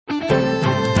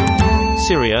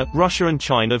Syria, Russia and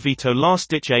China veto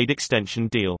last-ditch aid extension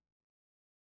deal.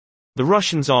 The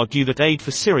Russians argue that aid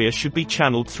for Syria should be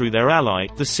channeled through their ally,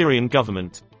 the Syrian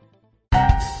government.